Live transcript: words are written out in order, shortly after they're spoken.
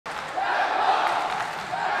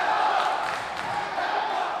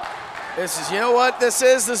This is, you know what this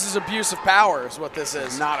is? This is abuse of power is what this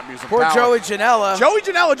is. Not abuse of power. Poor Joey Janela. Joey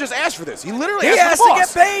Janela just asked for this. He literally asked for the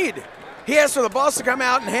boss. to get paid. He asked for the boss to come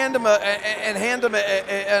out and hand him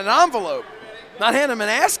an envelope, not hand him an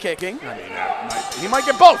ass kicking. I mean, he might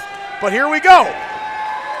get both. But here we go.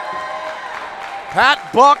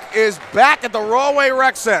 Pat Buck is back at the Rahway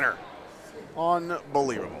Rec Center.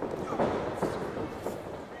 Unbelievable.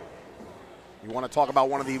 You want to talk about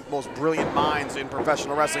one of the most brilliant minds in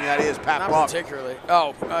professional wrestling, that is Pat Buck. Not particularly.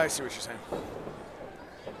 Oh, I see what you're saying.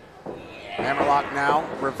 Hammerlock now,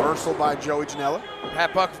 reversal by Joey Janela.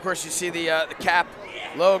 Pat Buck, of course, you see the cap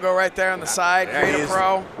logo right there on the side. Creative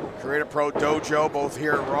Pro. Creative Pro Dojo, both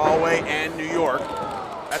here in Rahway and New York.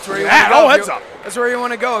 That's where you want to go. Oh, heads up. That's where you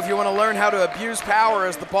want to go if you want to learn how to abuse power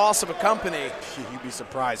as the boss of a company. You'd be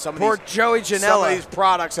surprised. Poor Joey Janela. Some of these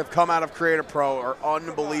products have come out of Creative Pro are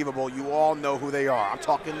unbelievable. You all know who they are. I'm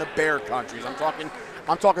talking the Bear Countries. I'm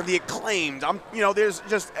talking the Acclaimed. There's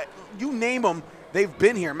just, you name them, they've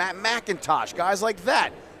been here. Matt McIntosh, guys like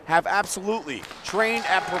that have absolutely trained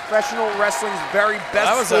at professional wrestling's very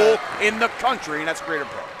best school in the country, and that's Creative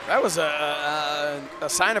Pro. That was a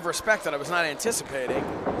sign of respect that I was not anticipating.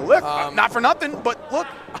 Look, not for nothing, but look,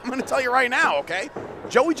 I'm going to tell you right now, okay?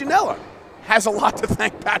 Joey Janela has a lot to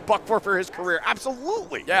thank Pat Buck for his career.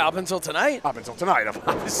 Absolutely. Yeah, up until tonight. Up until tonight,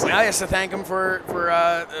 obviously. I have to thank him for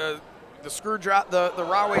the screw job, the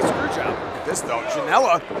Rahway screw job. This though,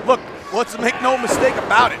 Janela, look, let's make no mistake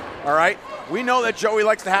about it, all right? We know that Joey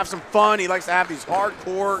likes to have some fun. He likes to have these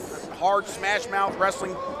hardcore, hard smash mouth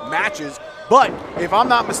wrestling matches. But if I'm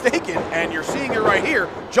not mistaken, and you're seeing it right here,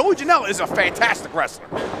 Joey Janela is a fantastic wrestler.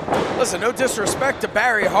 Listen, no disrespect to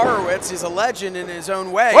Barry Horowitz. He's a legend in his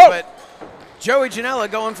own way. Whoa. But Joey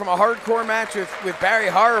Janela going from a hardcore match with Barry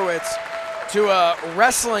Horowitz to a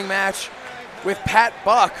wrestling match with Pat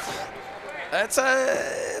Buck, it's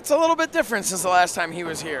a little bit different since the last time he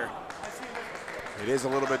was here. It is a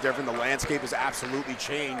little bit different. The landscape has absolutely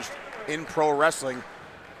changed in pro wrestling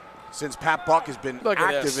since Pat Buck has been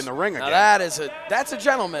active in the ring again. Now that's a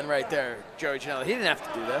gentleman right there, Joey Janela. He didn't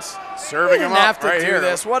have to do this. Serving him up right here. He didn't have to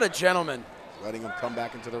do this. What a gentleman. Letting him come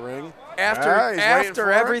back into the ring.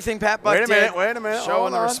 After everything Pat Buck did. Wait a minute.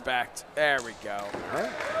 Showing the respect. There we go.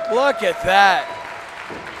 Right. Look at that.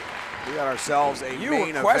 We got ourselves a main event.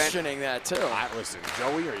 You were questioning that too. Listen,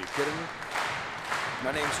 Joey, are you kidding me?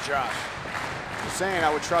 My name's Josh. I'm saying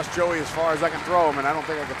I would trust Joey as far as I can throw him, and I don't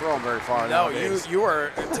think I can throw him very far nowadays. You are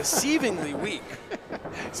deceivingly weak.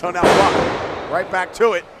 So now Buck, right back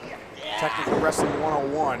to it. Technical Wrestling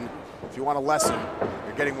 101. If you want a lesson,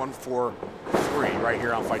 you're getting one for free right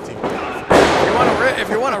here on Fite TV. If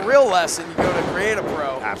you want a real lesson, you go to Creative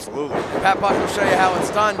Pro. Absolutely. Pat Buck will show you how it's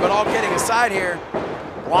done, but all kidding aside here.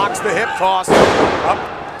 Blocks the hip toss.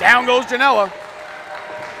 Up, down goes Janela.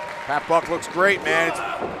 Pat Buck looks great, man.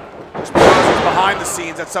 Just because he's behind the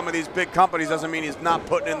scenes at some of these big companies doesn't mean he's not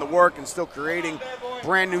putting in the work and still creating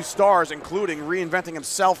brand new stars, including reinventing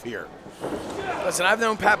himself here. Listen, I've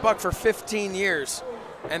known Pat Buck for 15 years,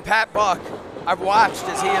 and Pat Buck, I've watched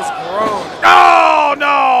as he has grown. Oh,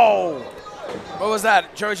 no! What was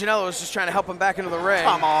that? Joey Janela was just trying to help him back into the ring.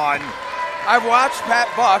 Come on. I've watched Pat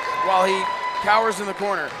Buck while he cowers in the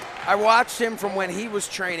corner. I watched him from when he was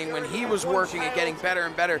training, when he was working and getting better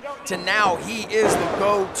and better, to now he is the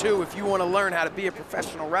go-to if you want to learn how to be a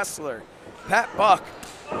professional wrestler. Pat Buck,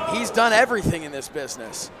 he's done everything in this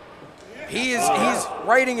business. He's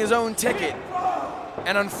writing his own ticket.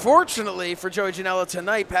 And unfortunately for Joey Janela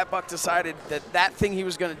tonight, Pat Buck decided that thing he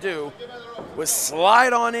was going to do was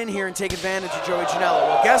slide on in here and take advantage of Joey Janela.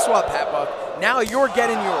 Well, guess what, Pat Buck? Now you're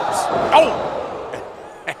getting yours. Oh!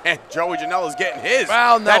 And Joey Janela's getting his.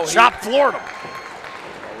 Well, no. That chop floored him.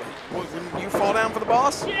 Wouldn't you fall down for the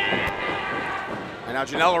boss? And now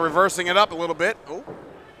Janela reversing it up a little bit. Oh.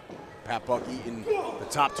 Pat Buck eating the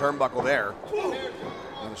top turnbuckle there.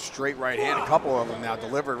 And a straight right hand, a couple of them now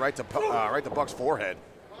delivered right to Buck's forehead.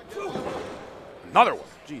 Another one.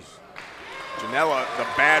 Jeez. Janela, the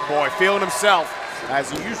bad boy, feeling himself,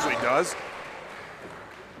 as he usually does.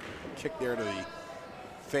 Kick there to the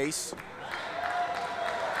face.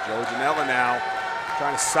 Joey Janela now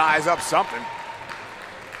trying to size up something.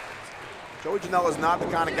 Joey Janela is not the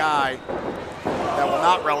kind of guy that will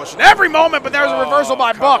not relish in every moment, but there's a reversal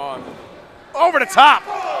by Buck. On. Over the top.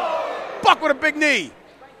 Buck with a big knee.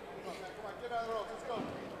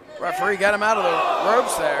 Referee got him out of the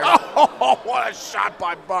ropes there. Oh, what a shot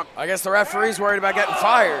by Buck. I guess the referee's worried about getting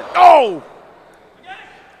fired. Oh!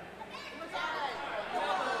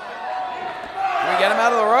 Can we get him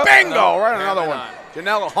out of the ropes? Bingo! No, Right, another one. not.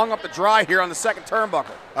 Janela hung up the dry here on the second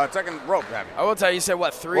turnbuckle. Second rope, I will tell you, you said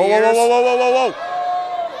what, 3 whoa, years? Whoa.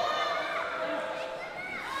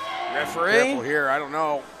 Referee? Careful here, I don't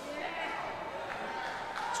know.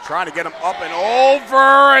 He's trying to get him up and over,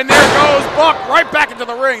 and there goes Buck right back into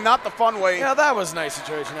the ring. Not the fun way. Yeah, that was nice of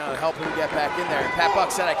Joey Janela to help him get back in there. And Pat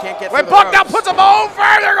Buck said, I can't get When through Buck the now ropes. puts him over,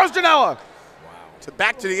 there goes Janela. Wow.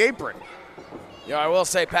 Back to the apron. Yeah, I will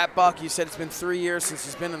say, Pat Buck, you said it's been 3 years since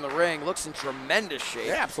he's been in the ring. Looks in tremendous shape.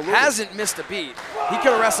 Yeah, absolutely. Hasn't missed a beat. He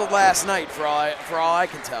could have wrestled last night for all I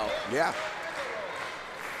can tell. Yeah.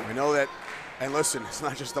 I know that, and listen, it's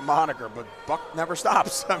not just the moniker, but Buck never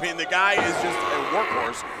stops. I mean, the guy is just a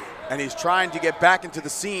workhorse, and he's trying to get back into the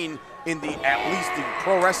scene, at least the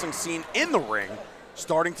pro wrestling scene in the ring,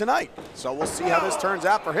 starting tonight. So we'll see how this turns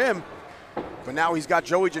out for him. But now he's got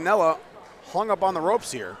Joey Janela hung up on the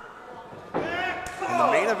ropes here. In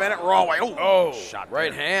the main event at Rahway. Oh, shot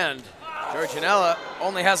right there. hand. Joey Janela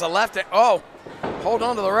only has a left hand. Oh, hold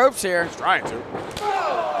on to the ropes here. He's trying to.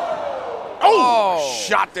 Oh,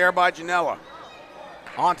 shot there by Janela.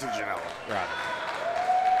 Onto Janela, rather.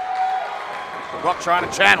 Buck trying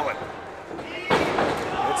to channel it.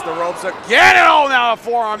 Hits the ropes again, and oh, now a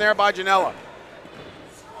forearm there by Janela.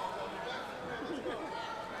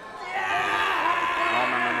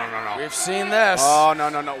 We've seen this. Oh, no.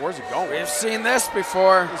 Where's he going? We've seen this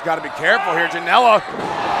before. He's got to be careful here, Janela.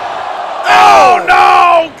 Oh,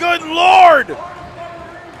 no! Good Lord!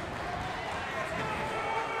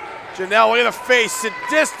 Janela, look at the face,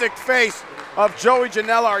 sadistic face of Joey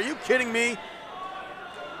Janela. Are you kidding me?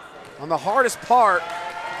 On the hardest part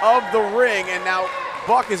of the ring, and now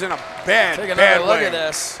Buck is in a bad way. Take another look at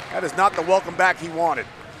this. That is not the welcome back he wanted.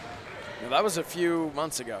 Yeah, that was a few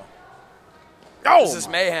months ago. Oh, This is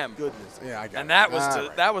mayhem. Goodness. Yeah, I got it. And that was All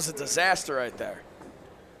that was a disaster right there.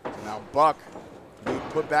 So now Buck being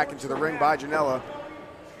put back into the ring by Janela.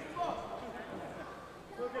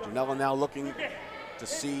 Janela now looking to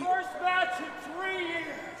see. First match in 3 years.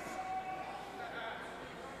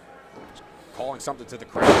 Calling something to the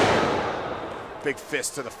crowd. Big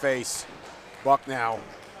fist to the face. Buck now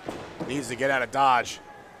needs to get out of Dodge.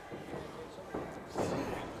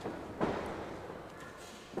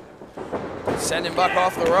 Sending Buck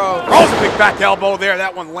off the rope. Throws a big back elbow there.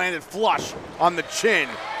 That one landed flush on the chin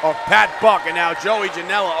of Pat Buck. And now Joey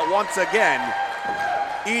Janela once again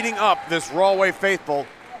eating up this Rahway faithful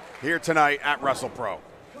here tonight at WrestlePro.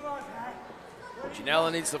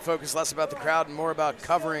 Janela needs to focus less about the crowd and more about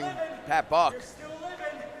covering Pat Buck.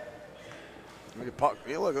 Look at Buck.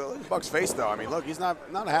 Yeah, look at Buck's face, though. I mean, look, he's not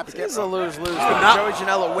a happy It's kid. a lose-lose. not- Joey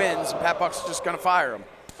Janela wins, and Pat Buck's just going to fire him.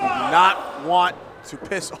 Do not want to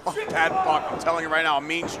piss off Pat Buck. I'm telling you right now, a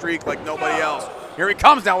mean streak like nobody else. Here he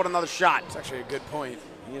comes now with another shot. It's actually a good point.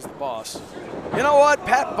 He is the boss. You know what?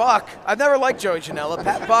 Pat Buck. I've never liked Joey Janela.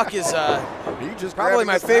 Pat Buck is Are you just probably grabbing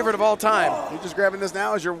my this favorite now? of all time. You just grabbing this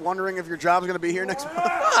now as you're wondering if your job's going to be here next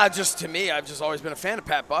month? Just to me, I've just always been a fan of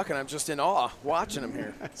Pat Buck, and I'm just in awe watching him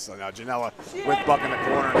here. So now Janela with Buck in the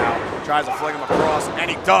corner now. Tries to fling him across, and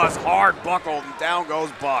he does. Hard buckled, and down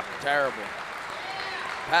goes Buck. Terrible.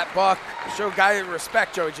 Pat Buck, show guy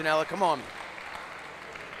respect, Joey Janela. Come on.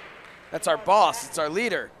 That's our boss. It's our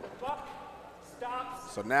leader.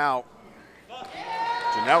 So now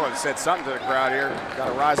Janela said something to the crowd here. Got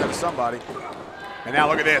to rise out of somebody. And now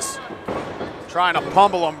look at this. Trying to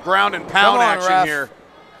pummel him. Ground and pound Come on, action ref. here.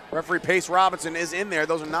 Referee Pace Robinson is in there.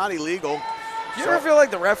 Those are not illegal. Do you ever feel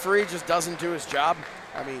like the referee just doesn't do his job?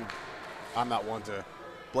 I mean, I'm not one to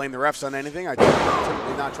blame the refs on anything. I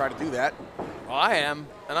typically not try to do that. Well, I am,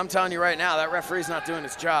 and I'm telling you right now, that referee's not doing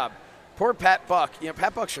his job. Poor Pat Buck. You know,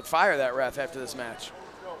 Pat Buck should fire that ref after this match.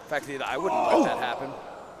 In fact, I wouldn't let that happen.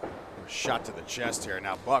 Shot to the chest here.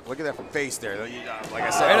 Now, Buck, look at that face there. Like I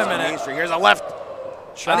said, Wait a it's minute. Main Street. Here's a left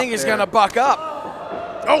chop I think he's there. going to buck up.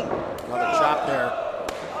 Oh, another chop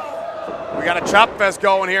there. We got a chop fest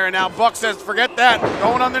going here, and now Buck says, forget that.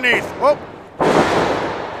 Going underneath. Whoop.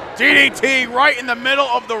 DDT right in the middle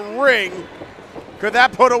of the ring. Could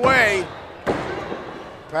that put away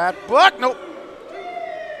Pat Buck? Nope.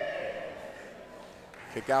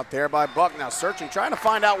 Kick out there by Buck. Now searching, trying to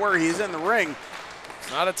find out where he's in the ring.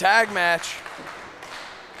 It's not a tag match.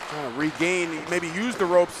 Trying to regain, maybe use the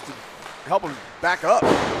ropes to help him back up.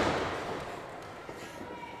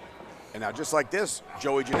 And now just like this,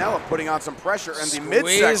 Joey Janela putting on some pressure in the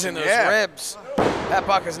midsection. Squeezing those ribs. Pat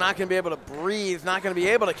Buck is not going to be able to breathe, not going to be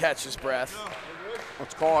able to catch his breath.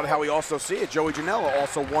 Let's call it how we also see it. Joey Janela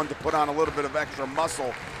also one to put on a little bit of extra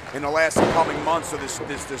muscle in the last coming months. So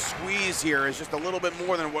this squeeze here is just a little bit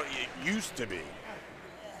more than what it used to be.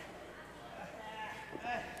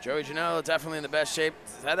 Joey Janela definitely in the best shape.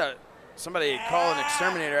 Is that somebody call an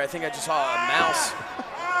exterminator? I think I just saw a mouse.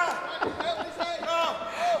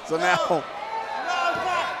 So now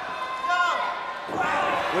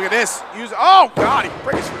Look at this. Oh, God, he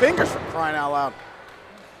break his fingers for crying out loud.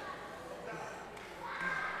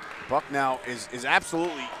 Buck now is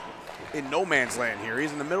absolutely in no man's land here.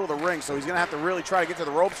 He's in the middle of the ring, so he's going to have to really try to get to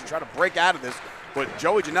the ropes and try to break out of this. But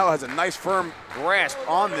Joey Janela has a nice, firm grasp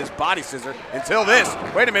on this body scissor until this.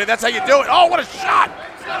 Wait a minute, that's how you do it. Oh, what a shot!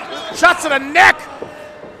 Shots to the neck!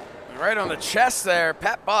 Right on the chest there,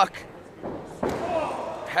 Pat Buck.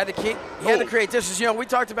 Had to create distance. You know, we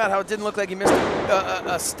talked about how it didn't look like he missed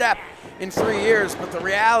a step in 3 years, but the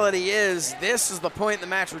reality is this is the point in the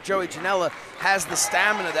match where Joey Janela has the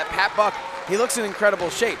stamina that Pat Buck, he looks in incredible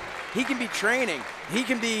shape. He can be training. He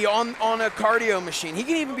can be on a cardio machine. He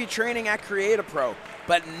can even be training at Create a Pro,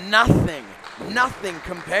 but nothing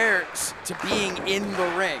compares to being in the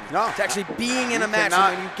ring. No. To actually being in a match.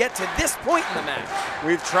 And when you get to this point in the match.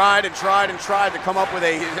 We've tried and tried and tried to come up with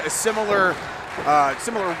a similar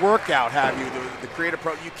workout, have you, the Create a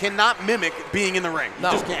Pro. You cannot mimic being in the ring. You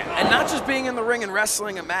just can't. And not just being in the ring and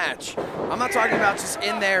wrestling a match. I'm not talking about just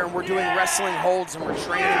in there and we're doing wrestling holds and we're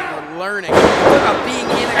training and we're learning. I'm talking about being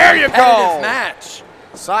in a competitive match.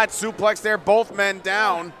 Side suplex there, both men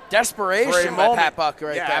down. Desperation by Pat Buck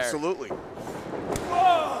right there. Absolutely.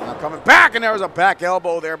 Now coming back, and there was a back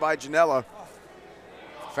elbow there by Janela.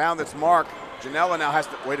 Found its mark. Janela now has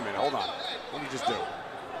to, wait a minute, hold on. What did he just do?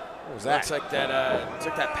 What was that? Looks like that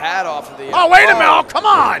took that pad off of the. Oh, wait a minute! Oh, come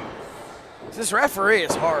on! This referee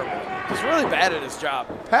is horrible. He's really bad at his job.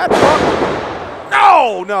 Pat Buck.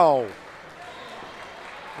 No!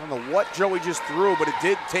 I don't know what Joey just threw, but it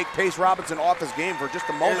did take Pace Robinson off his game for just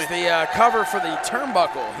a moment. There's the cover for the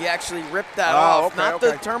turnbuckle. He actually ripped that off. Not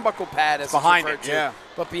the turnbuckle pad as behind it's referred it, to,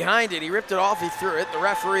 but behind it. He ripped it off. He threw it. The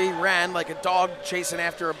referee ran like a dog chasing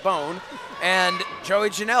after a bone, and Joey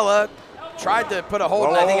Janela tried to put a hold,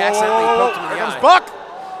 and I think accidentally poked him in the eye. Here comes Buck.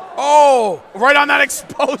 Oh! Right on that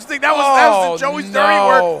exposed thing. That was the Joey's dirty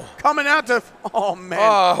work coming out to, oh, man.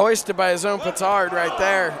 Oh, hoisted by his own petard right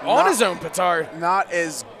there. On his own petard. Not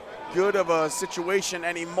as good of a situation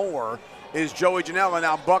anymore is Joey Janela.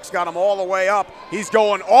 Now Buck's got him all the way up. He's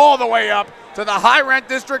going all the way up to the high rent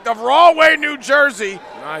district of Rahway, New Jersey.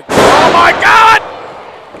 Oh, my God!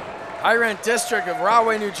 High rent district of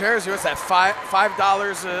Rahway, New Jersey. What's that,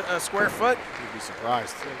 $5 a square foot? You'd be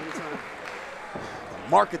surprised. The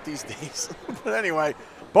market these days. But anyway,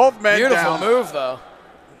 both men Beautiful down. move, though.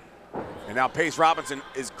 And now Pace Robinson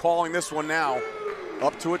is calling this one now.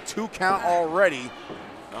 Up to a 2 count already.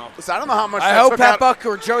 Listen, I don't know how much I hope Pat Buck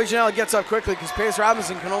or Joey Janela gets up quickly because Pace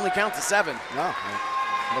Robinson can only count to 7. No,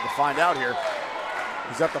 I'm going to find out here.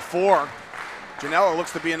 He's up to 4. Janela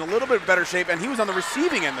looks to be in a little bit better shape, and he was on the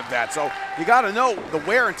receiving end of that. So you got to know the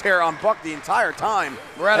wear and tear on Buck the entire time.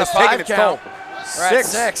 We're at a 5 count. We're at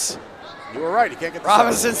 6. You were right. He can't get the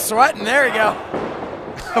Robinson's sweating. There you go.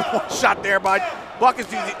 One shot there by Buck is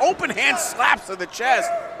doing the open hand slaps to the chest.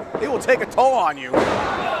 They will take a toll on you.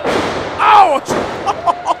 Oh!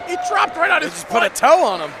 He dropped right on his foot. Put a toe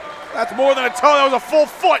on him. That's more than a toe. That was a full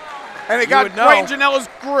foot. And it got right in Janela's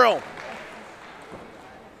grill.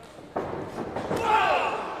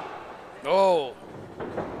 Oh.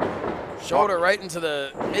 Shoulder right into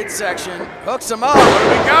the midsection. Hooks him up. What do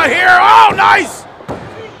we got here? Oh, nice!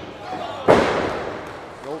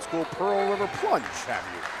 The old school Pearl River plunge, have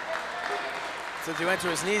you? Since he went to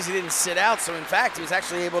his knees, he didn't sit out. So, in fact, he was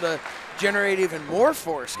actually able to generate even more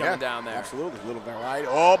force coming down there. Absolutely. A little bit right.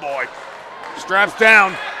 Oh, boy. Straps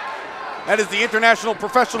down. That is the International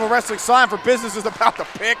Professional Wrestling sign for business is about to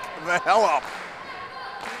pick the hell up.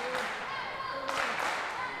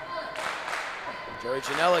 Joey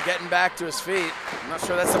Janela getting back to his feet. I'm not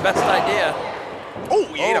sure that's the best idea. Oh,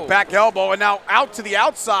 he ate a back elbow, and now out to the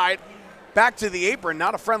outside, back to the apron.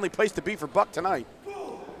 Not a friendly place to be for Buck tonight.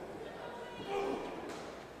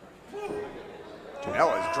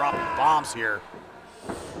 Janela is dropping bombs here.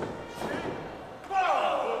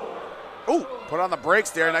 Oh, put on the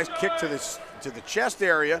brakes there. Nice kick to the chest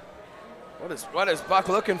area. What is Buck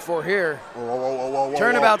looking for here? Whoa.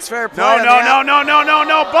 Turnabout's fair play.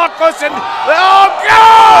 No, Buck, listen. Oh,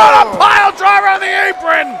 God! A pile driver on the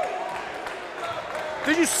apron.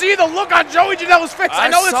 Did you see the look on Joey Janela's face? I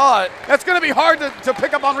saw it. That's going to be hard to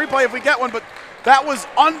pick up on replay if we get one, but that was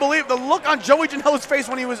unbelievable. The look on Joey Janela's face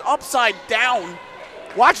when he was upside down.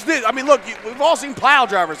 Watch this. I mean, look, we've all seen pile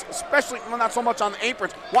drivers, especially, well, not so much on the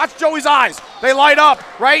aprons. Watch Joey's eyes. They light up,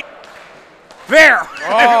 right? There.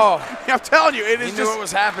 Oh. I'm telling you, it is he knew what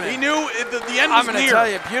was happening. He knew the end was near. I'm going to tell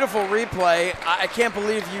you, beautiful replay. I can't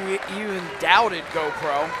believe you even doubted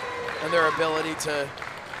GoPro and their ability to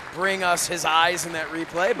bring us his eyes in that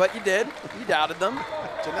replay, but you did. You doubted them.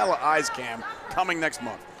 Janela Eyes Cam coming next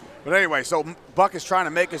month. But anyway, so Buck is trying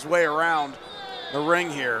to make his way around the ring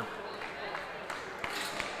here.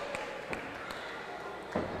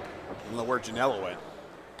 I don't know where Janela went.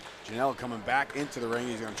 Janela coming back into the ring.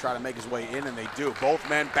 He's going to try to make his way in, and they do. Both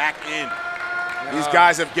men back in. These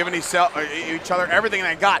guys have given each other everything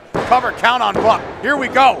they got. Cover, count on Buck. Here we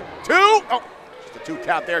go. 2. Oh, just a 2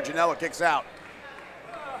 count there. Janela kicks out.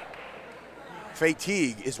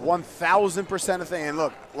 Fatigue is 1,000% a thing. And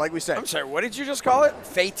look, like we said. I'm sorry, what did you just call it?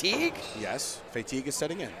 Fatigue? Yes, fatigue is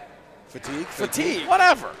setting in. Fatigue? Fatigue.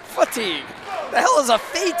 Whatever. Fatigue. The hell is a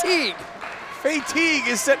fatigue? Fatigue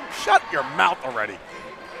is set. Shut your mouth already.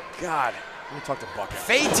 God. Let me talk to Buck.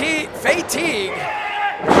 Fatigue.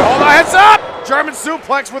 Hold on, heads up! German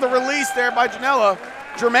suplex with a release there by Janela.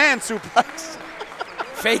 German suplex.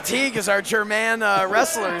 Fatigue is our German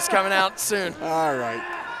wrestler who's coming out soon. All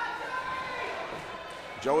right.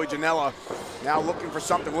 Joey Janela now looking for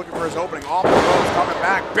something, looking for his opening. Off the ropes, coming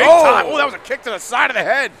back. Big time. Oh, that was a kick to the side of the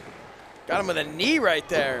head. Got him with a knee right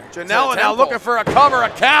there. Janela now looking for a cover, a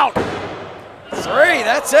count. 3,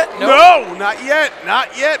 that's it. Nope. No, not yet.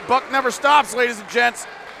 Not yet. Buck never stops, ladies and gents.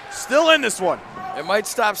 Still in this one. It might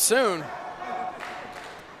stop soon.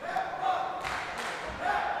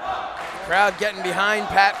 Crowd getting behind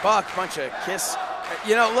Pat Buck. Bunch of kiss.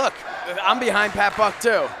 You know, look, I'm behind Pat Buck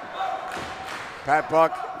too. Pat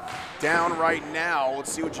Buck down right now.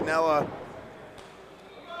 Let's see what Janela.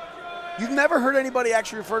 You've never heard anybody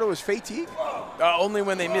actually refer to as fatigue? Only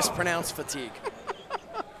when they mispronounce fatigue.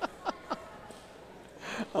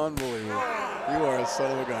 Unbelievable. You are a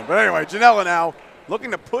son of a gun. But anyway, Janela now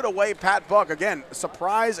looking to put away Pat Buck. Again,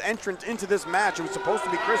 surprise entrant into this match. It was supposed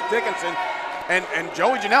to be Chris Dickinson. And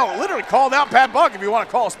Joey Janela literally called out Pat Buck, if you want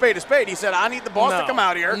to call a spade a spade. He said, I need the boss to come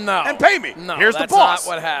out here and pay me. No, here's the boss. That's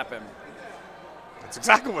not what happened. That's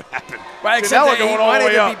exactly what happened. But except that he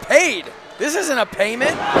wanted to be paid. This isn't a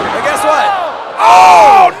payment. But guess what?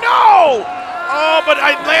 Oh, no! Oh, but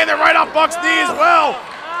I landed right on Buck's knee as well.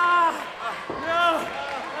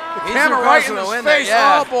 The camera right in his face.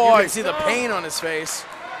 Yeah, oh, boy. You can see the pain on his face.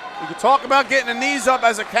 You can talk about getting the knees up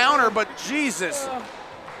as a counter, but Jesus.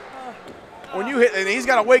 When you hit, and he's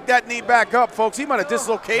got to wake that knee back up, folks. He might have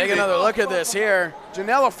dislocated it. Take another look at this here.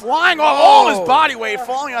 Janela flying off all his body weight,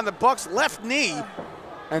 falling on the Buck's left knee.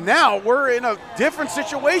 And now we're in a different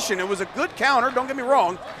situation. It was a good counter, don't get me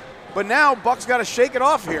wrong. But now Buck's got to shake it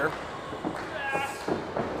off here.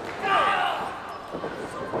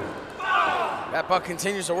 That Buck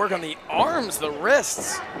continues to work on the arms, the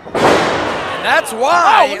wrists. And that's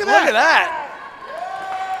why. Oh, look at that.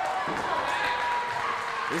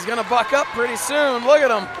 He's going to buck up pretty soon. Look at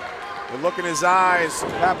him. But look in his eyes.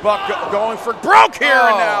 Pat Buck going for broke here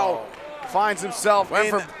and now finds himself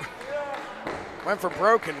Went for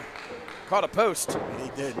broken. Caught a post. He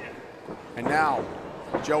did. And now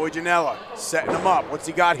Joey Janela setting him up. What's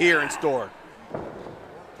he got here in store?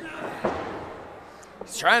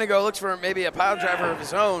 He's trying to go, looks for maybe a pile driver of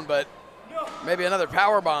his own, but maybe another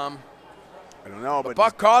power bomb. I don't know, but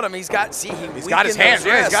Buck caught him. He's got his hands. Yeah, he's got his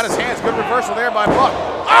hands. Good reversal there by Buck.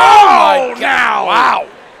 Oh my God.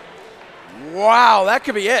 Wow, that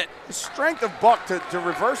could be it. The strength of Buck to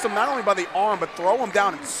reverse him not only by the arm, but throw him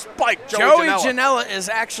down and spike Joey Janela is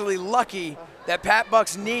actually lucky that Pat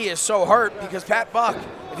Buck's knee is so hurt, because Pat Buck,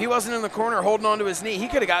 if he wasn't in the corner holding on to his knee, he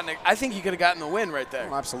could have gotten I think he could have gotten the win right there.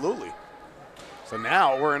 Oh, absolutely. So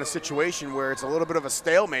now we're in a situation where it's a little bit of a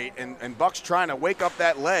stalemate, and Buck's trying to wake up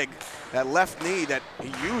that leg, that left knee that he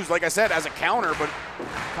used, like I said, as a counter, but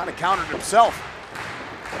kind of countered himself.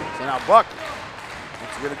 So now Buck,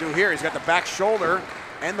 what's he going to do here? He's got the back shoulder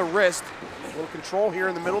and the wrist. A little control here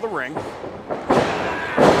in the middle of the ring.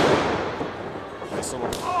 Nice little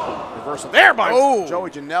reversal there by Joey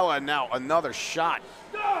Janela, and now another shot.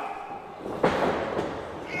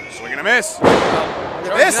 Swing and a miss.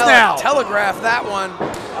 Look at this now. Telegraph that one.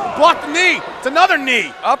 Blocked the knee. It's another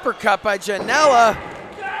knee. Uppercut by Janela.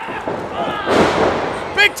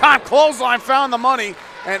 Big time clothesline, found the money.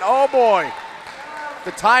 And oh boy,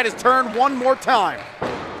 the tide has turned one more time.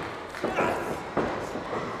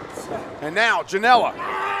 And now Janela,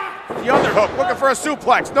 the underhook, looking for a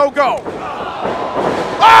suplex. No go.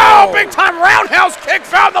 Oh, big time roundhouse kick,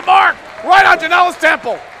 found the mark. Right on Janela's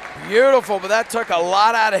temple. Beautiful, but that took a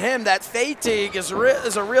lot out of him. That fatigue is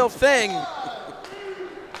a real thing.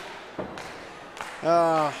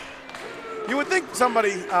 You would think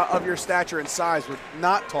somebody of your stature and size would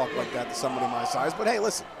not talk like that to somebody my size, but hey,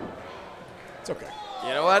 listen, it's okay.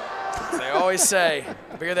 You know what? They always say,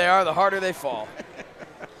 the bigger they are, the harder they fall.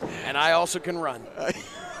 And I also can run.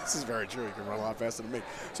 This is very true. You can run a lot faster than me.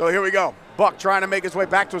 So here we go. Buck trying to make his way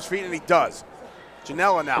back to his feet, and he does.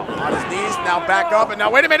 Janela now on his knees, now back up, and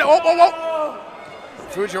now wait a minute. Oh, whoa, whoa.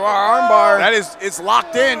 Fujiwara armbar. That is, it's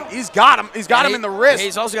locked in. He's got him. He's got him in the wrist.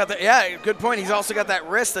 He's also got that. Yeah, good point. He's also got that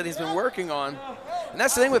wrist that he's been working on. And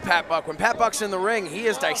that's the thing with Pat Buck. When Pat Buck's in the ring, he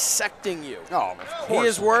is dissecting you. Oh, of course. He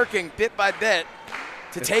is working bit by bit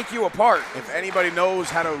to take you apart. If anybody knows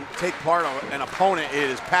how to take part on an opponent, it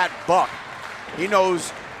is Pat Buck. He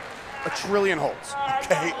knows a trillion holds.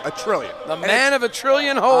 Okay, a trillion. The man of a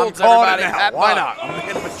trillion holds, I'm calling everybody. it now. Pat Why Buck. not? A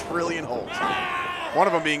man of a trillion holds. One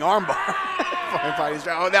of them being armbar.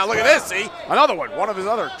 Oh, now look at this, see? Another one of his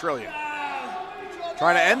other trillion.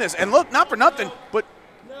 Trying to end this. And look, not for nothing, but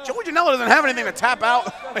Joey Janela doesn't have anything to tap out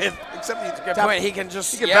with, except he Good point. He can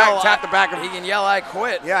just tap the back of He can yell, "I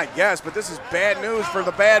quit." Yeah, I guess, but this is bad news for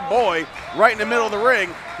the bad boy right in the middle of the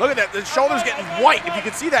ring. Look at that. The shoulder's getting white. If you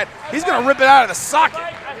can see that, he's going to rip it out of the socket.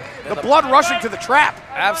 The blood rushing to the trap.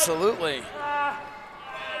 Absolutely.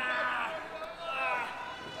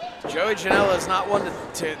 Joey Janela is not one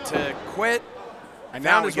to quit. And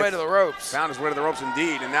Found his way to the ropes. Found his way to the ropes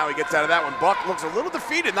indeed, and now he gets out of that one. Buck looks a little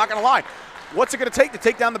defeated, not going to lie. What's it going to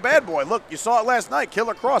take down the bad boy? Look, you saw it last night,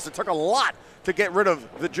 Killer Cross. It took a lot to get rid of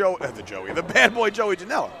the bad boy Joey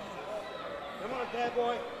Janela. Come on, bad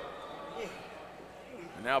boy.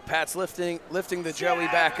 And now Pat's lifting the Joey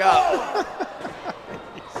back up.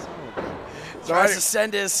 Tries to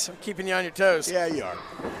send his, keeping you on your toes. Yeah, you are.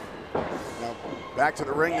 Now, back to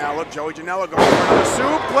the ring now. Look, Joey Janela going for another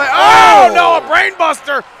suplex. Oh, no, a brain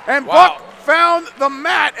buster. And Wow. Buck found the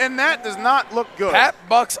mat, and that does not look good. Pat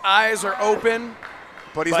Buck's eyes are open,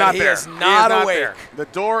 but he's not he there. is not awake. There. The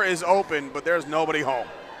door is open, but there's nobody home.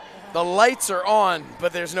 The lights are on,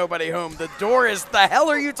 but there's nobody home. The door is, the hell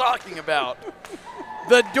are you talking about?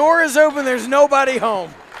 The door is open, there's nobody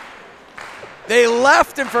home. They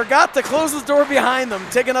left and forgot to close the door behind them.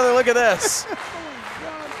 Take another look at this.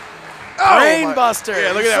 Brain buster.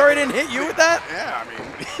 Yeah, look at that. Sorry I didn't hit you with that? Yeah, I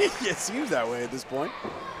mean, it seems that way at this point.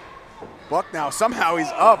 Buck now, somehow he's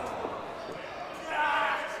up.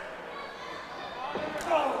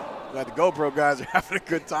 Glad the GoPro guys are having a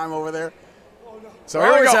good time over there. So We're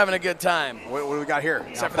here we always go. having a good time. What do we got here?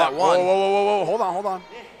 Except for Buck. that one. Whoa. Hold on.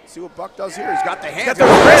 See what Buck does here. He's got the hands. Got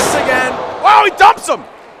the wrists again. Wow, he dumps him.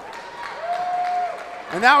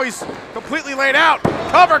 And now he's completely laid out.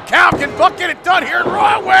 Cover count. Can Buck get it done here in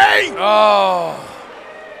Rahway? Oh.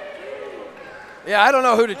 Yeah, I don't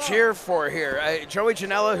know who to cheer for here. Joey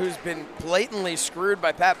Janela, who's been blatantly screwed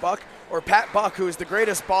by Pat Buck, or Pat Buck, who is the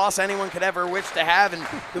greatest boss anyone could ever wish to have and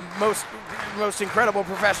the most incredible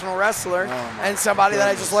professional wrestler, and somebody that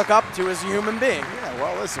I just look up to as a human being. Yeah,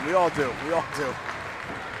 well, listen, we all do. We all do.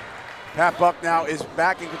 Pat Buck now is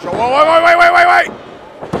back in control. Whoa, wait.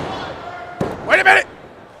 Wait a minute.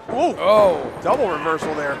 Ooh. Oh. Double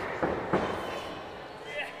reversal there.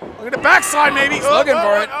 Look at the backside, maybe. He's looking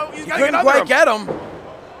for it. He Couldn't quite get him.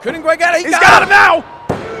 Couldn't quite get it. He's got him now.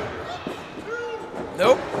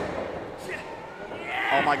 Nope.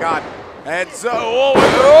 Oh, my God. And so,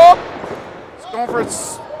 he's going for it.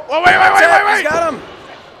 Whoa, wait. He's got him.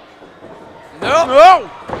 Nope. No.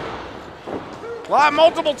 Well,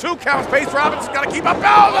 multiple 2 counts. Pace Robinson's got to keep up.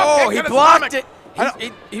 Oh, he blocked it.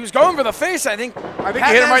 He was going for the face, I think. I think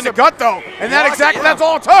he hit him right in the gut, though. And that's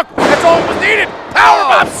all it took. That's all it was needed.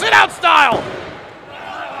 Powerbomb, sit-out style.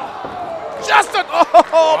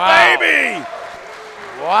 Baby.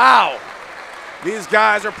 Wow. These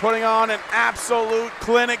guys are putting on an absolute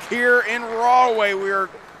clinic here in Rahway. We are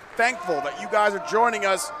thankful that you guys are joining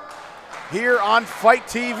us here on Fite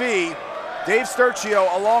TV. Dave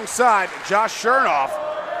Sturcio alongside Josh Chernoff,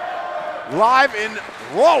 live in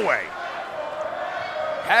Rahway.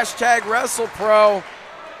 Hashtag WrestlePro.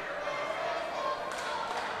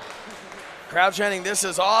 Crowd chanting, "This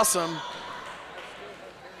is awesome."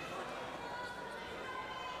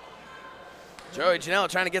 Joey Janela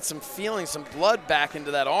trying to get some feeling, some blood back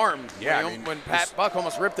into that arm. Yeah, when Pat Buck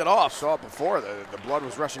almost ripped it off. Saw it before. The blood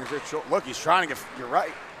was rushing his shoulder. Look, he's trying to get. You're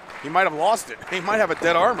right. He might have lost it. He might have a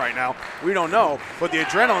dead arm right now. We don't know, but the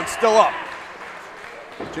adrenaline's still up.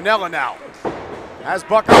 Janela now has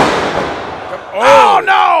Buck up. Oh,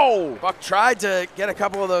 no! Buck tried to get a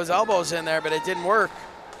couple of those elbows in there, but it didn't work.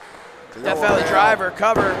 Death Valley driver,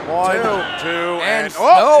 cover. 1, 2, and no.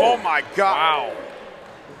 Oh my God. Wow.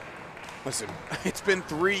 Listen, it's been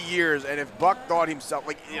 3 years, and if Buck thought himself,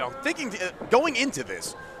 going into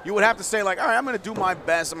this, you would have to say, like, all right, I'm going to do my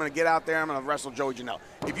best. I'm going to get out there. I'm going to wrestle Joey Janela.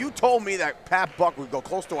 If you told me that Pat Buck would go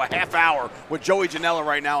close to a half hour with Joey Janela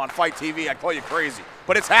right now on Fite TV, I'd call you crazy.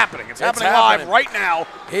 But it's happening. It's happening live right now.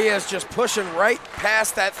 He is just pushing right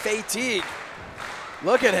past that fatigue.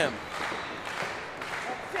 Look at him.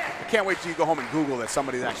 can't wait till you go home and Google that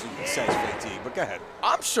somebody actually says fatigue, but go ahead.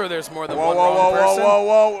 I'm sure there's more than Whoa, one whoa, wrong whoa, person. whoa,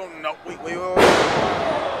 whoa, whoa. No, wait.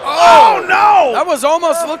 Oh, no! That was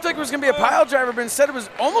almost, it looked like it was going to be a pile driver, but instead it was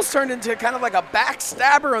almost turned into kind of like a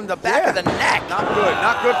backstabber on the back of the neck. Not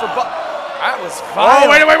good for Buck. That was Oh,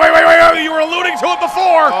 violent. wait. You were alluding to it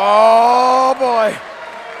before. Oh, boy.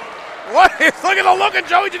 What? Look at the look in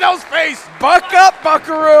Joey Janela's face. Buck up,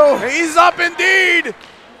 buckaroo. He's up indeed.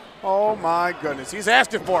 Oh, my goodness. He's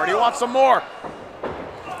asking for it. He wants some more.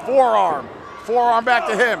 Forearm. Forearm back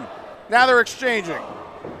to him. Now they're exchanging.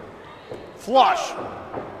 Flush.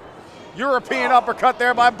 European uppercut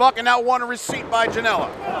there by Buck, and now one receipt by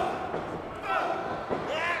Janela.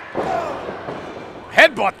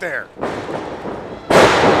 Headbutt there.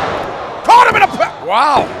 Caught him in a...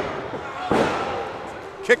 Wow.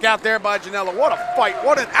 Kick out there by Janela. What a fight.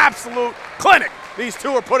 What an absolute clinic these two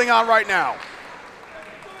are putting on right now.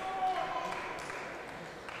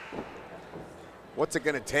 What's it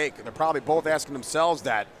going to take? They're probably both asking themselves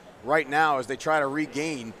that right now as they try to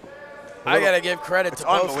regain. I got to give credit to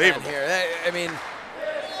both men here. I mean,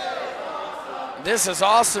 this is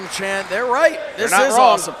awesome, Chan. They're right. This is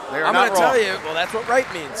awesome. I'm going to tell you, well, that's what right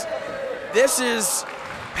means. This is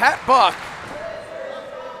Pat Buck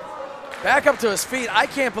back up to his feet. I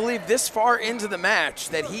can't believe this far into the match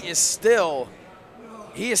that he is still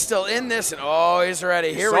in this. And oh, he's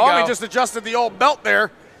ready. Here we go. He just adjusted the old belt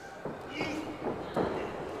there.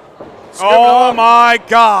 Oh my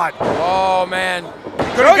God! Oh man!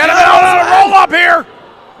 Couldn't get him out on a roll up here.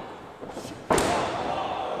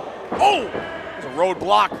 Oh, there's a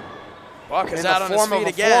roadblock. Buck is out on his feet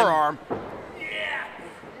again. Forearm.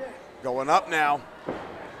 Going up now.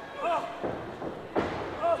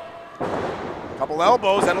 Couple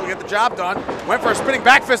elbows, that'll get the job done. Went for a spinning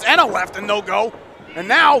back fist and a left and no go. And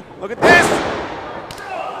now, look at this.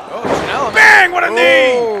 Oh, Janela. Bang, what a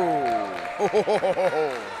knee.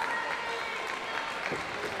 Oh.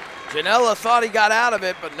 Janela thought he got out of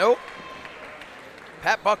it, but nope.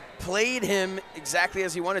 Pat Buck played him exactly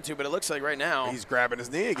as he wanted to, but it looks like right now he's grabbing his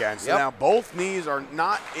knee again. So now both knees are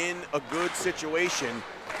not in a good situation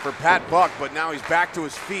for Pat Buck, but now he's back to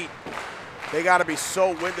his feet. They got to be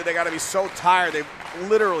so winded. They got to be so tired. They've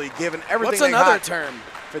literally given everything they got. What's another term?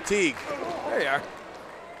 Fatigue. There you are.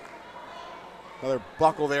 Another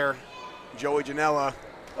buckle there. Joey Janela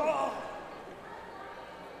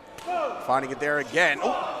finding it there again.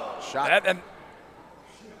 Oh, shot.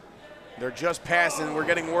 They're just passing. We're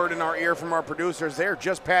getting word in our ear from our producers. They're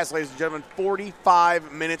just past, ladies and gentlemen,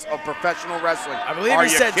 45 minutes of professional wrestling. I believe he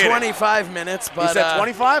said 25 minutes, but he said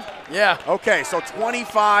 25? Yeah. Okay, so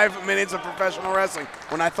 25 minutes of professional wrestling.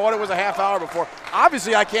 When I thought it was a half hour before,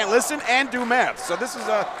 obviously I can't listen and do math. So this is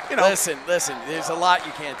a, you know. Listen. There's a lot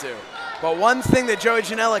you can't do. But one thing that Joey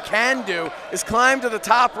Janela can do is climb to the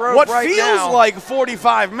top rope what right now. feels like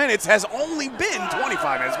 45 minutes has only been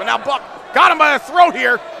 25 minutes. But now Buck got him by the throat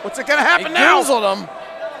here. What's it going to happen now? He goozled him.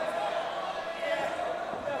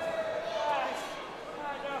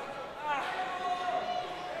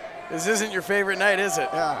 This isn't your favorite night, is it?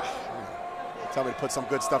 Yeah. Tell me to put some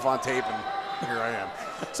good stuff on tape, and here I am.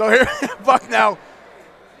 So here, Buck now.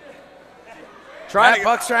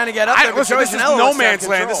 Buck's trying to get up there. Listen, this is no man's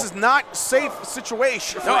land. This is not safe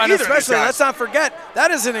situation for and either especially, of these guys. let's not forget,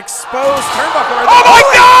 that is an exposed turnbuckle. Right Oh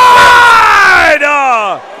my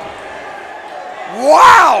God!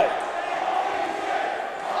 Wow!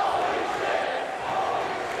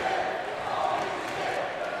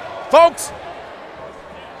 Folks,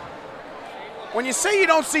 when you say you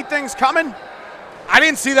don't see things coming, I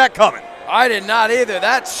didn't see that coming. I did not either.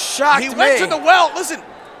 That shocked me. He went to the well. Listen,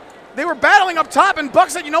 they were battling up top, and Buck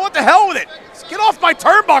said, you know what, the hell with it. Just get off my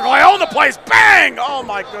turnbuckle. I own the place. Bang! Oh,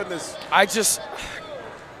 my goodness.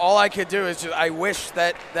 All I could do is I wish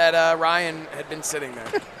that Ryan had been sitting there.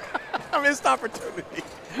 A missed opportunity,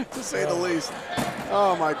 to say the least.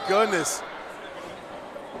 Oh, my goodness.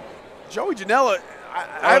 Joey Janela,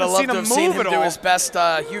 I haven't seen him move at all. Do his best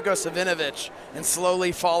Hugo Savinovich and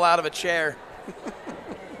slowly fall out of a chair.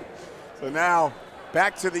 So now,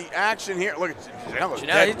 back to the action here. Look at Janela's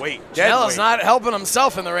dead weight. Janela's not helping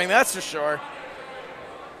himself in the ring, that's for sure.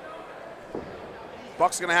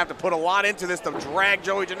 Buck's going to have to put a lot into this to drag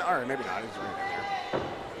Joey Janela. Or maybe not. He's right there.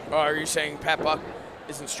 Oh, are you saying Pat Buck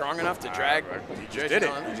isn't strong enough to drag? He just did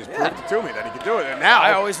it. He just proved it to me that he could do it. And now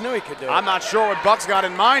I always knew he could do it. I'm not sure what Buck's got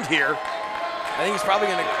in mind here. I think he's probably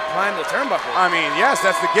going to climb the turnbuckle. I mean, yes,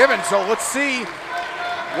 that's the given. So let's see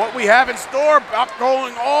what we have in store. Buck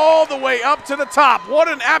going all the way up to the top. What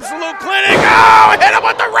an absolute clinic. Oh, hit him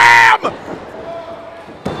with the ram.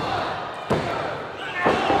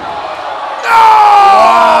 No!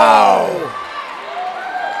 Wow.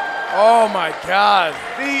 God.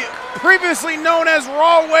 The previously known as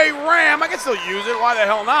Rahway Ram. I can still use it. Why the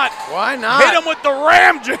hell not? Why not? Hit him with the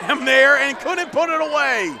Ram Jam there and couldn't put it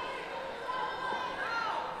away.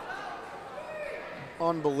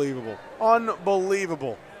 Unbelievable.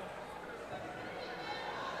 Unbelievable.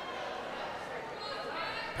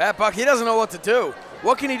 Pat Buck, he doesn't know what to do.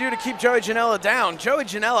 What can he do to keep Joey Janela down? Joey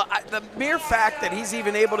Janela, the mere fact that he's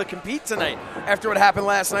even able to compete tonight after what happened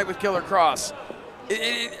last night with Killer Cross,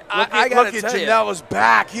 I got to tell you. Janela's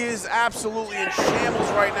back. He is absolutely in shambles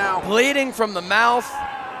right now. Bleeding from the mouth.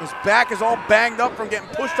 His back is all banged up from getting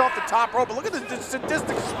pushed off the top rope. But look at the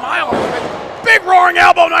sadistic smile on his face. Big roaring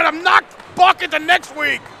elbow night. I'm knocked Buck into next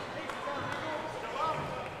week.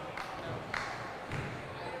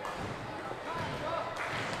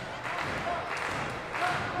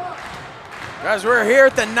 Guys, we're here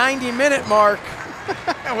at the 90-minute mark.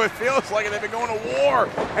 It feels like they've been going to war.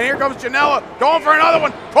 And here comes Janela, going for another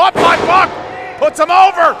one. Caught by Buck. Puts him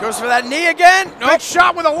over. Goes for that knee again. Nope. Big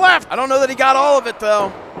shot with a left. I don't know that he got all of it,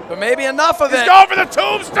 though. But maybe enough of it. He's going for the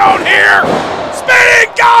tombstone here.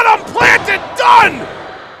 Spinning. Got him. Planted. Done.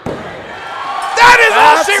 That is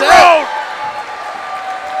all she wrote.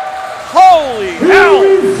 Holy hell.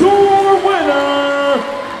 He's your winner,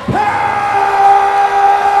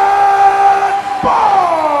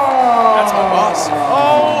 That's my boss.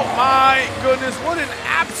 Oh my goodness, what an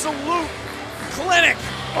absolute clinic.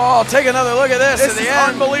 Oh, take another look at this This at the is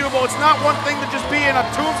end. unbelievable. It's not one thing to just be in a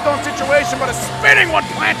tombstone situation, but a spinning one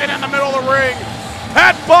planted in the middle of the ring.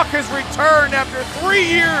 Pat Buck has returned after 3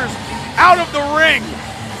 years out of the ring.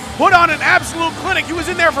 Put on an absolute clinic. He was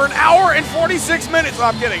in there for an hour and 46 minutes. No,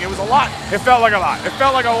 I'm kidding. It was a lot. It felt like a lot. It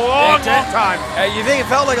felt like a long time. You think it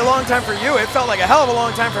felt like a long time for you? It felt like a hell of a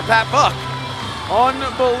long time for Pat Buck.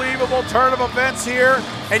 Unbelievable turn of events here.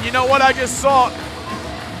 And you know what I just saw?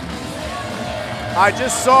 I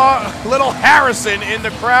just saw little Harrison in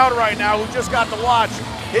the crowd right now who just got to watch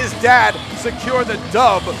his dad secure the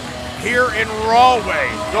dub here in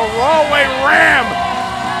Rahway. The Rahway Ram.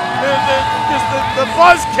 The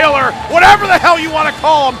buzz killer, whatever the hell you want to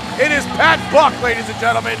call him. It is Pat Buck, ladies and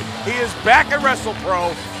gentlemen. He is back at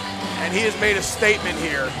WrestlePro, and he has made a statement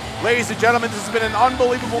here. Ladies and gentlemen, this has been an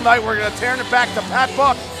unbelievable night. We're going to turn it back to Pat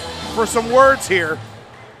Buck for some words here.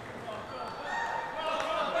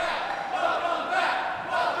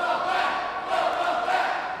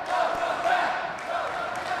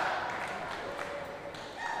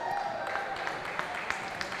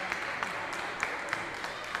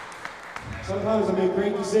 Sometimes I make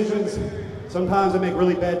great decisions. Sometimes I make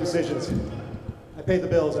really bad decisions. I paid the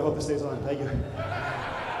bills. I hope this stays on. Thank you.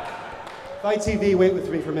 Fite TV, wait with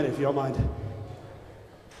me for a minute if you don't mind.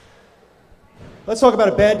 Let's talk about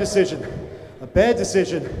a bad decision. A bad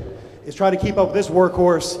decision is trying to keep up with this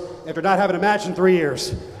workhorse after not having a match in 3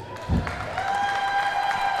 years.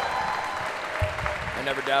 I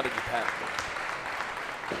never doubted you, Pat.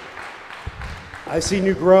 I've seen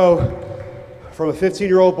you grow from a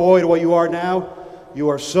 15-year-old boy to what you are now. You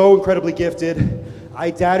are so incredibly gifted. I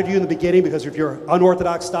doubted you in the beginning because of your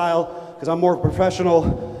unorthodox style, because I'm more of a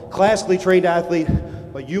professional, classically trained athlete.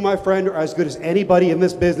 But you, my friend, are as good as anybody in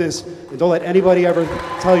this business, and don't let anybody ever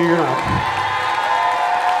tell you you're not.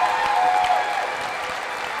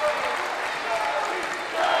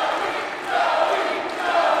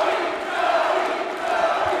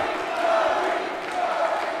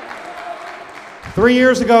 3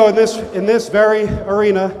 years ago in this very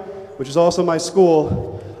arena, which is also my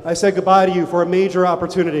school, I said goodbye to you for a major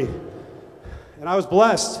opportunity. And I was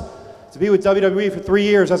blessed to be with WWE for 3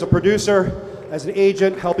 years as a producer, as an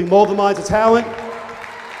agent, helping mold the minds of talent.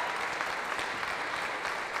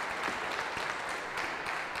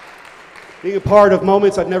 Being a part of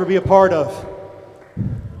moments I'd never be a part of.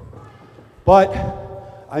 But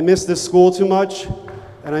I miss this school too much,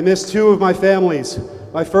 and I miss two of my families.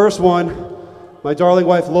 My first one, my darling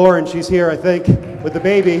wife, Lauren, she's here, I think, with the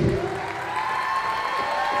baby.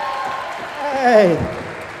 Hey.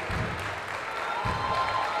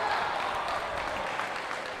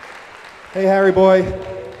 Hey, Harry boy.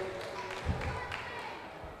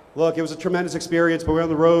 Look, it was a tremendous experience, but we're on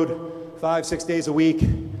the road 5-6 days a week.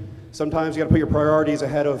 Sometimes you gotta put your priorities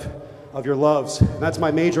ahead of your loves. And that's my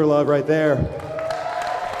major love right there.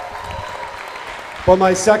 But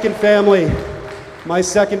my second family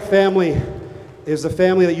is the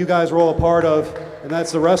family that you guys are all a part of, and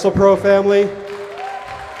that's the WrestlePro family.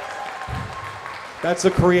 That's the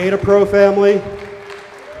Creative Pro family.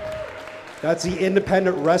 That's the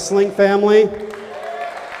independent wrestling family.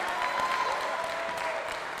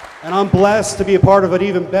 And I'm blessed to be a part of an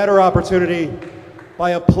even better opportunity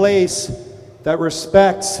by a place that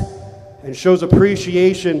respects and shows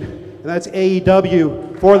appreciation and that's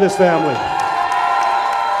AEW for this family.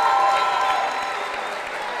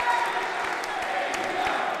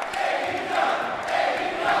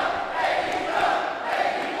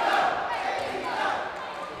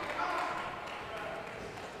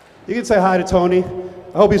 You can say hi to Tony.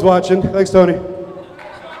 I hope he's watching. Thanks, Tony.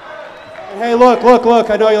 Hey, look, look, look.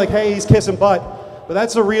 I know you're like, hey, he's kissing butt. But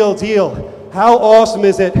that's the real deal. How awesome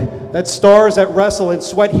is it that stars that wrestle and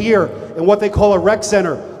sweat here in what they call a rec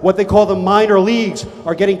center, what they call the minor leagues,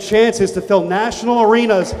 are getting chances to fill national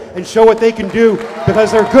arenas and show what they can do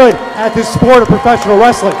because they're good at this sport of professional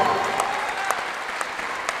wrestling.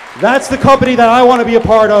 That's the company that I want to be a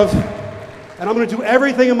part of. And I'm going to do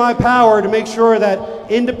everything in my power to make sure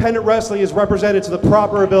that independent wrestling is represented to the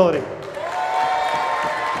proper ability.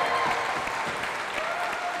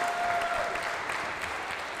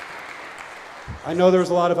 I know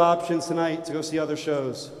there's a lot of options tonight to go see other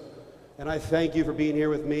shows. And I thank you for being here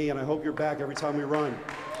with me, and I hope you're back every time we run.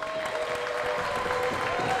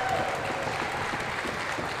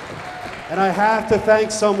 And I have to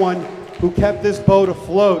thank someone who kept this boat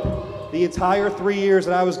afloat the entire 3 years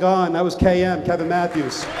that I was gone. That was KM, Kevin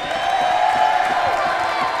Matthews.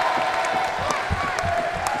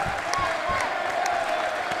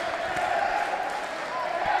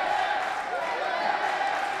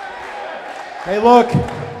 Hey, look,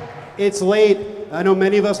 it's late. I know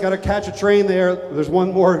many of us got to catch a train there. There's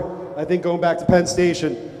one more, I think, going back to Penn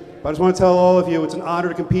Station. But I just want to tell all of you, it's an honor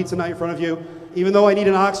to compete tonight in front of you. Even though I need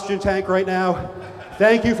an oxygen tank right now,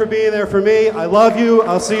 thank you for being there for me. I love you.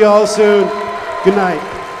 I'll see you all soon. Good night.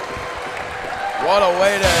 What a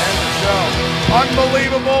way to end the show.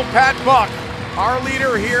 Unbelievable Pat Buck, our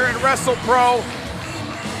leader here at WrestlePro.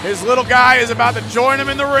 His little guy is about to join him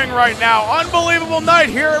in the ring right now. Unbelievable night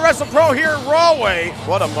here at WrestlePro here at Rahway.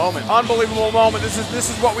 What a moment. Unbelievable moment. This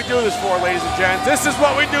is what we do this for, ladies and gents. This is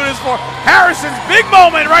what we do this for. Harrison's big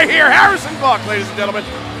moment right here. Harrison Buck, ladies and gentlemen.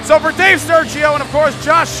 So for Dave Sturcio and, of course,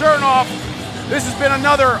 Josh Chernoff, this has been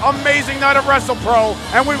another amazing night of WrestlePro,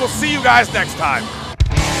 and we will see you guys next time.